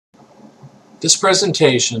This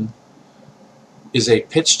presentation is a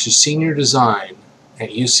pitch to senior design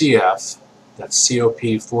at UCF, that's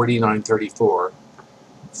COP 4934,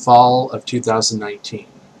 fall of 2019.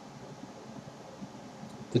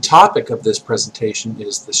 The topic of this presentation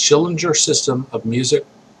is the Schillinger system of music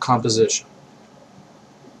composition.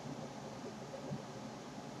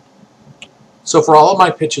 So for all of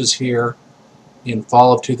my pitches here in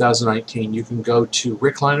fall of 2019, you can go to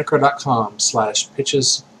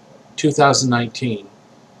ricklineker.com/pitches2019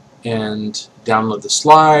 and download the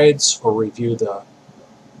slides or review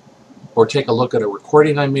or take a look at a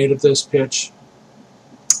recording I made of this pitch,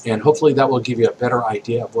 and hopefully that will give you a better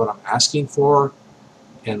idea of what I'm asking for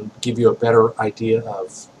and give you a better idea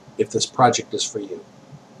of if this project is for you.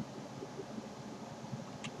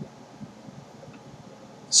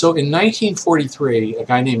 So in 1943, a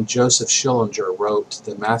guy named Joseph Schillinger wrote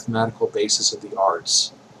The Mathematical Basis of the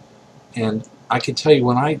Arts. And I can tell you,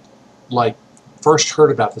 when I first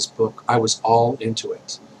heard about this book, I was all into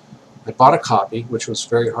it. I bought a copy, which was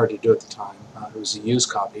very hard to do at the time. It was a used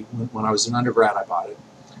copy. When I was an undergrad, I bought it.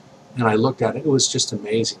 And I looked at it. It was just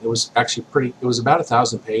amazing. It was actually it was about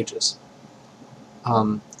 1,000 pages.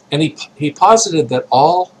 And he posited that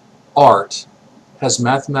all art has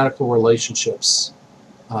mathematical relationships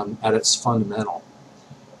at its fundamental.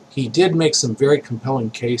 He did make some very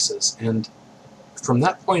compelling cases, and from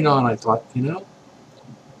that point on I thought, you know,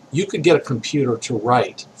 you could get a computer to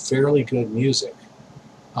write fairly good music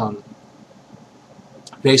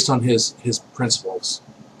based on his principles.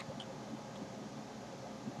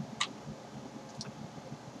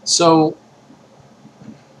 So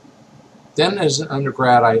then as an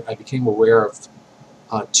undergrad I became aware of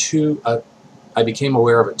a two-volume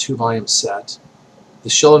set, The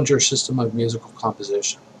Schillinger System of Musical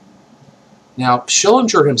Composition. Now,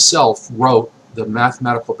 Schillinger himself wrote The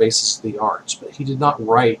Mathematical Basis of the Arts, but he did not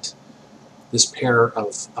write this pair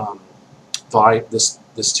of this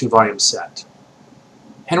two-volume set.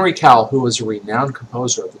 Henry Cowell, who was a renowned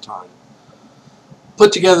composer at the time,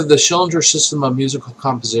 put together the Schillinger System of Musical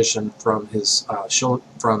Composition from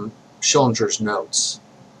Schillinger's notes.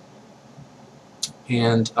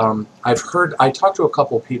 And I talked to a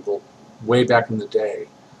couple of people way back in the day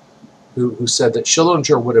who said that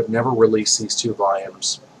Schillinger would have never released these two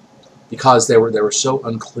volumes because they were so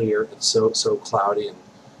unclear and so cloudy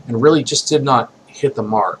and really just did not hit the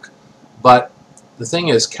mark. But the thing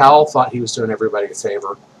is, Cowell thought he was doing everybody a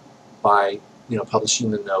favor by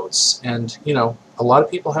publishing the notes, and a lot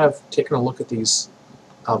of people have taken a look at these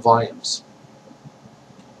volumes.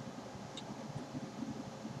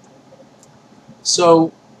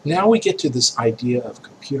 So now we get to this idea of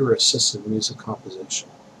computer-assisted music composition.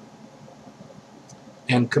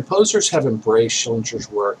 And composers have embraced Schillinger's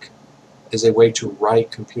work as a way to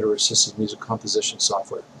write computer-assisted music composition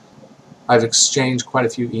software. I've exchanged quite a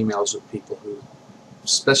few emails with people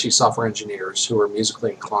especially software engineers who are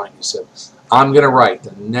musically inclined, who said, I'm going to write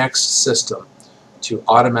the next system to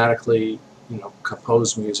automatically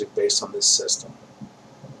compose music based on this system.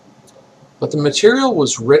 But the material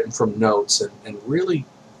was written from notes and really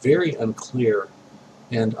very unclear.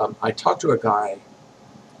 And I talked to a guy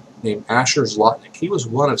named Asher Zlotnick. He was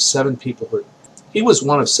one of 7 people who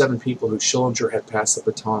Schillinger had passed the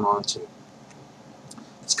baton on to.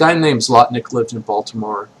 This guy named Zlotnick lived in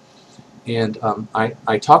Baltimore, and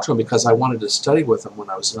I talked to him because I wanted to study with him when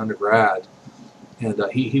I was an undergrad, and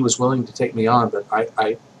he was willing to take me on, but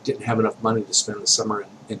I didn't have enough money to spend the summer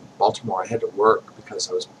in Baltimore. I had to work because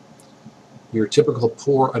I was your typical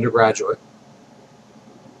poor undergraduate.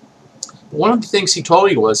 But one of the things he told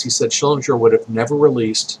me was, he said Schillinger would have never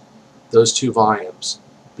released those 2 volumes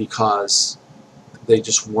because they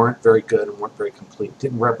just weren't very good and weren't very complete,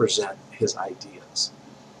 didn't represent his ideas.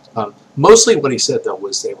 Mostly what he said, though,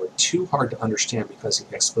 was they were too hard to understand because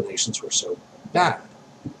the explanations were so bad.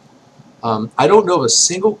 I don't know of a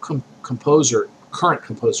single current composer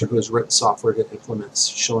who has written software that implements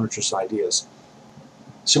Schillinger's ideas.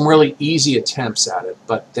 Some really easy attempts at it,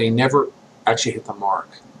 but they never actually hit the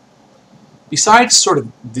mark. Besides sort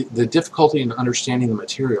of the difficulty in understanding the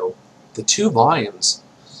material, the 2 volumes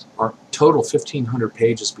are total 1,500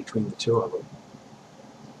 pages between the 2 of them.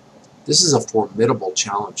 This is a formidable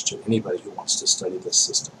challenge to anybody who wants to study this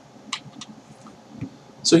system.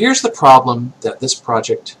 So here's the problem that this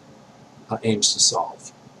project aims to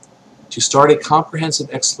solve: to start a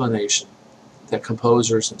comprehensive explanation that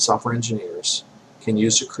composers and software engineers can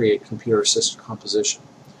use to create computer-assisted composition.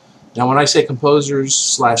 Now, when I say composers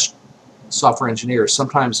 / software engineers,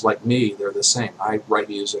 sometimes, like me, they're the same. I write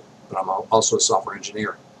music, but I'm also a software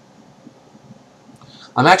engineer.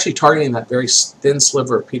 I'm actually targeting that very thin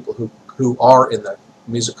sliver of people who are in the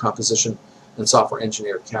music composition and software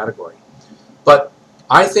engineer category. But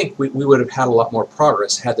I think we would have had a lot more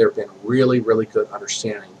progress had there been really, really good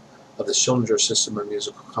understanding of the Schillinger system of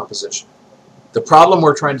musical composition. The problem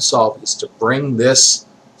we're trying to solve is to bring this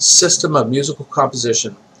system of musical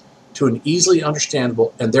composition to an easily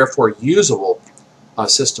understandable and therefore usable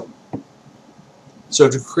system. So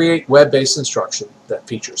to create web-based instruction that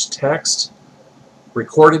features text,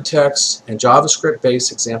 recorded text, and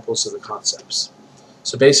JavaScript-based examples of the concepts.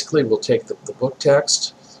 So basically we'll take the book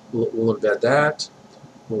text, we'll embed that,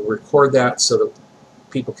 we'll record that so that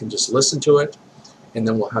people can just listen to it, and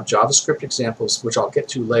then we'll have JavaScript examples, which I'll get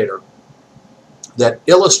to later, that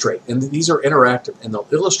illustrate, and these are interactive, and they'll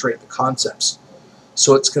illustrate the concepts.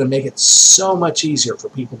 So it's going to make it so much easier for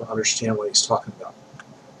people to understand what he's talking about.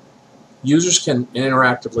 Users can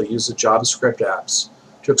interactively use the JavaScript apps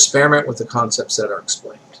to experiment with the concepts that are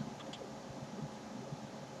explained.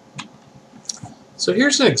 So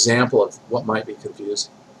here's an example of what might be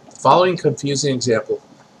confusing. The following confusing example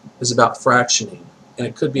is about fractioning, and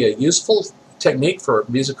it could be a useful technique for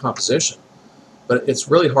music composition, but it's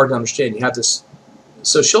really hard to understand. You have this,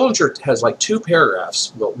 so Schillinger has like 2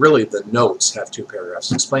 paragraphs, well really the notes have 2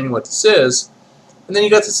 paragraphs explaining what this is, and then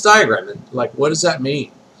you got this diagram, and like what does that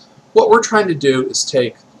mean? What we're trying to do is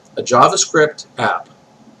take a JavaScript app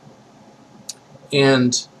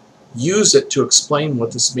and use it to explain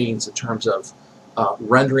what this means in terms of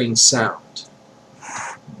rendering sound.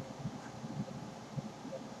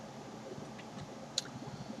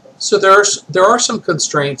 So there are some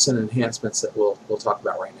constraints and enhancements that we'll talk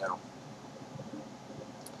about right now.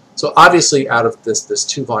 So obviously out of this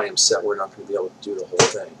 2-volume set we're not going to be able to do the whole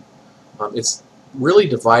thing. It's really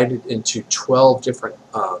divided into 12 different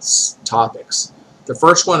topics. The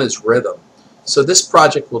first one is rhythm. So this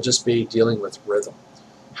project will just be dealing with rhythm.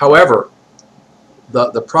 However,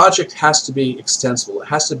 the project has to be extensible. It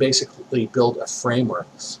has to basically build a framework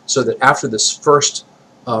so that after this first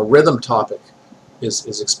rhythm topic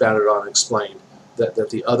is expounded on and explained, that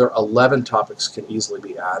the other 11 topics can easily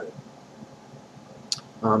be added.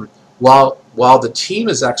 While the team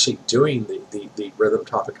is actually doing the rhythm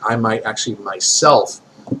topic, I might actually myself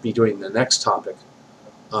be doing the next topic,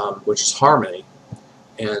 which is harmony,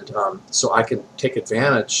 and so I can take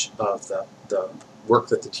advantage of the work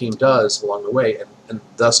that the team does along the way and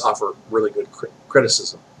thus offer really good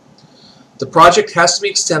criticism. The project has to be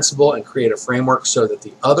extensible and create a framework so that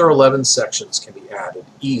the other 11 sections can be added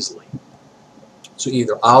easily. So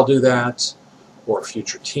either I'll do that or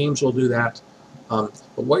future teams will do that. But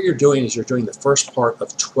what you're doing is you're doing the first part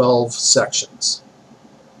of 12 sections.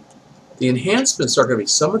 The enhancements are going to be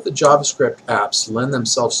some of the JavaScript apps lend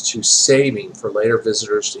themselves to saving for later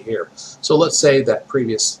visitors to hear. So let's say that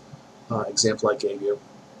previous example I gave you.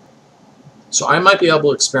 So I might be able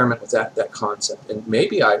to experiment with that concept, and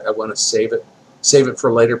maybe I want to save it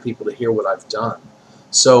for later people to hear what I've done.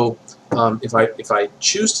 So if I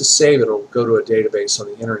choose to save it, it'll go to a database on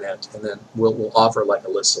the internet, and then we'll offer like a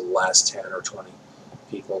list of the last 10 or 20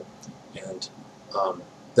 people, and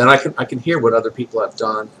then I can hear what other people have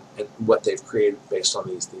done and what they've created based on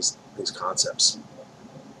these concepts.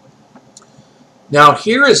 Now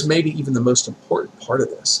here is maybe even the most important part of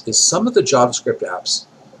this, is some of the JavaScript apps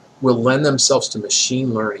will lend themselves to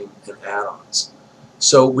machine learning and add-ons.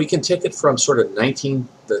 So we can take it from sort of the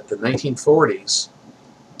 1940s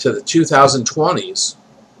to the 2020s,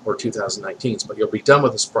 or 2019s, but you'll be done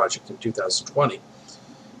with this project in 2020.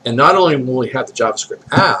 And not only will we have the JavaScript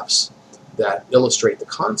apps that illustrate the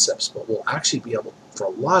concepts, but we'll actually be able, for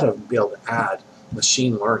a lot of them, be able to add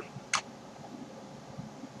machine learning.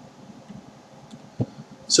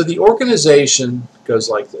 So the organization goes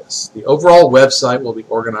like this. The overall website will be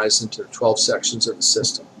organized into 12 sections of the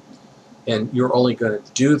system, and you're only going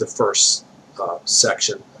to do the first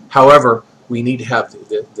section. However, we need to have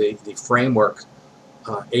the framework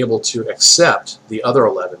able to accept the other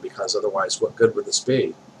 11, because otherwise what good would this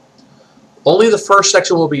be? Only the first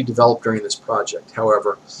section will be developed during this project.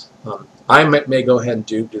 However, I may go ahead and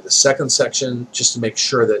do the second section just to make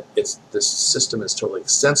sure that this system is totally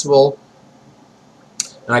extensible,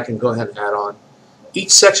 and I can go ahead and add on.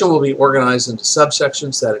 Each section will be organized into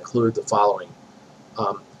subsections that include the following.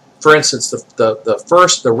 For instance,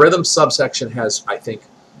 the rhythm subsection has, I think,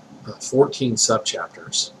 14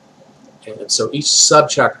 subchapters, and so each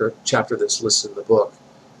subchapter that's listed in the book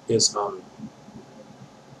is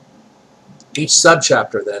each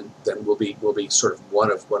subchapter then will be sort of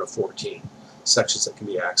one of 14 sections that can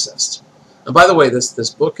be accessed. And by the way,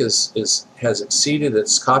 this book has exceeded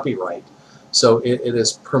its copyright, so it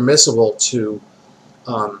is permissible to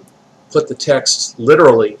put the text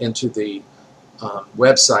literally into the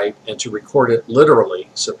website and to record it literally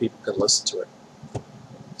so people can listen to it.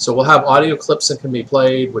 So we'll have audio clips that can be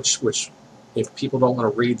played, which if people don't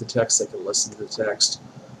want to read the text, they can listen to the text.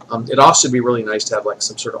 It'd also be really nice to have like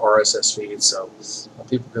some sort of RSS feed so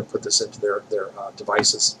people can put this into their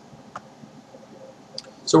devices.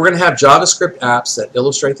 So we're going to have JavaScript apps that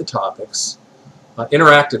illustrate the topics,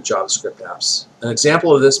 interactive JavaScript apps. An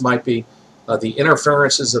example of this might be the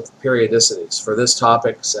interferences of periodicities. For this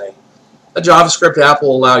topic, say, a JavaScript app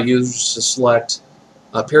will allow users to select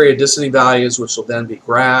periodicity values, which will then be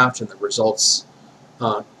graphed, and the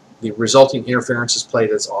resulting interference is played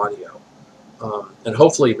as audio. And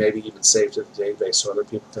hopefully maybe even saved to the database so other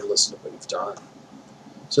people can listen to what you've done.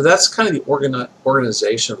 So that's kind of the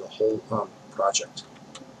organization of the whole project.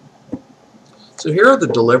 So here are the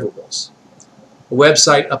deliverables. A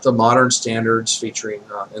website up to modern standards featuring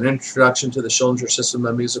an introduction to the Schillinger system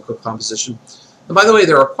of musical composition. And by the way,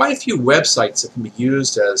 there are quite a few websites that can be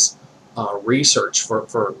used as research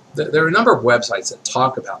there are a number of websites that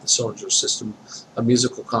talk about the Schillinger system of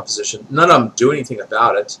musical composition. None of them do anything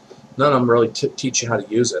about it. None of them really teach you how to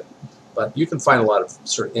use it. But you can find a lot of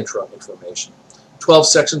sort of intro information. 12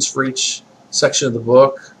 sections for each section of the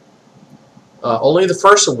book. Only the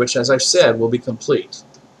first of which, as I've said, will be complete.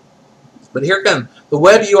 But here again, the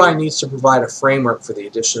web UI needs to provide a framework for the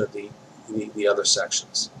addition of the other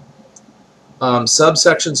sections.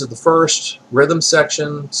 Subsections of the first, rhythm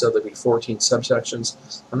section, so there'll be 14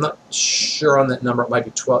 subsections. I'm not sure on that number, it might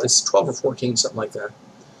be 12, it's 12 or 14, something like that.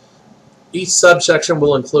 Each subsection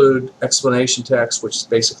will include explanation text, which is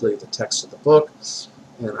basically the text of the book.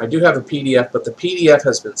 And I do have a PDF, but the PDF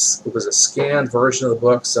was a scanned version of the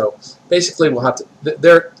book, so basically we'll have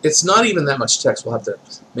to, it's not even that much text, we'll have to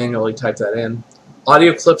manually type that in.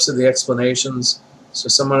 Audio clips of the explanations, so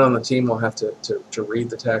someone on the team will have to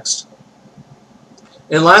read the text.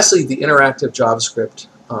 And lastly, the interactive JavaScript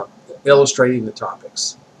illustrating the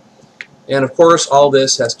topics. And of course, all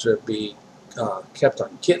this has to be kept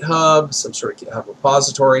on GitHub, some sort of GitHub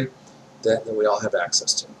repository that we all have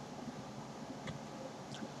access to.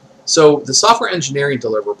 So the software engineering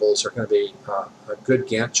deliverables are going to be a good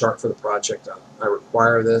Gantt chart for the project. I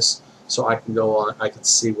require this so I can go on, I can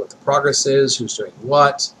see what the progress is, who's doing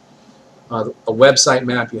what. A website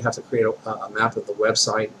map, you have to create a map of the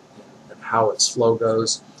website and how its flow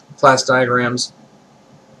goes. Class diagrams.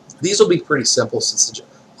 These will be pretty simple since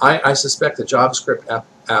I suspect the JavaScript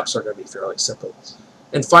apps are going to be fairly simple.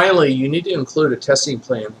 And finally, you need to include a testing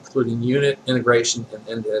plan, including unit, integration, and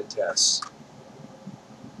end-to-end tests.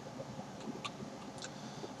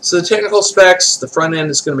 So the technical specs, the front end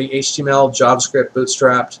is going to be HTML, JavaScript,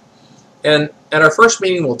 bootstrapped. And at our first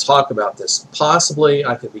meeting, we'll talk about this. Possibly,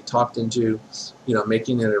 I could be talked into,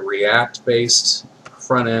 making it a React-based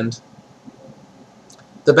front end.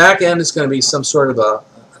 The back end is going to be some sort of a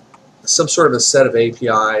set of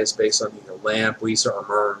APIs based on either LAMP, Weezer, or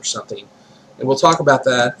MERN or something. And we'll talk about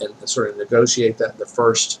that and sort of negotiate that the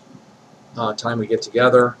first time we get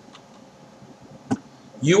together.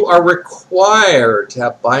 You are required to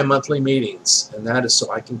have bi-monthly meetings, and that is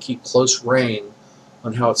so I can keep close rein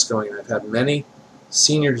on how it's going. I've had many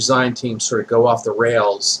senior design teams sort of go off the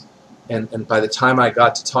rails, and by the time I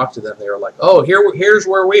got to talk to them, they were like, oh, here's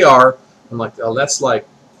where we are. I'm like, oh, that's like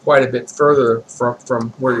quite a bit further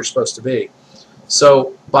from where you're supposed to be.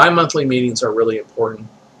 So bi-monthly meetings are really important.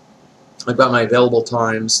 I've got my available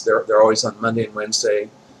times. They're always on Monday and Wednesday,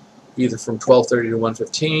 either from 12:30 to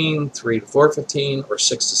 1:15, 3 to 4:15, or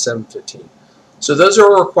 6 to 7:15. So those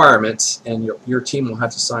are requirements, and your team will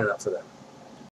have to sign up for them.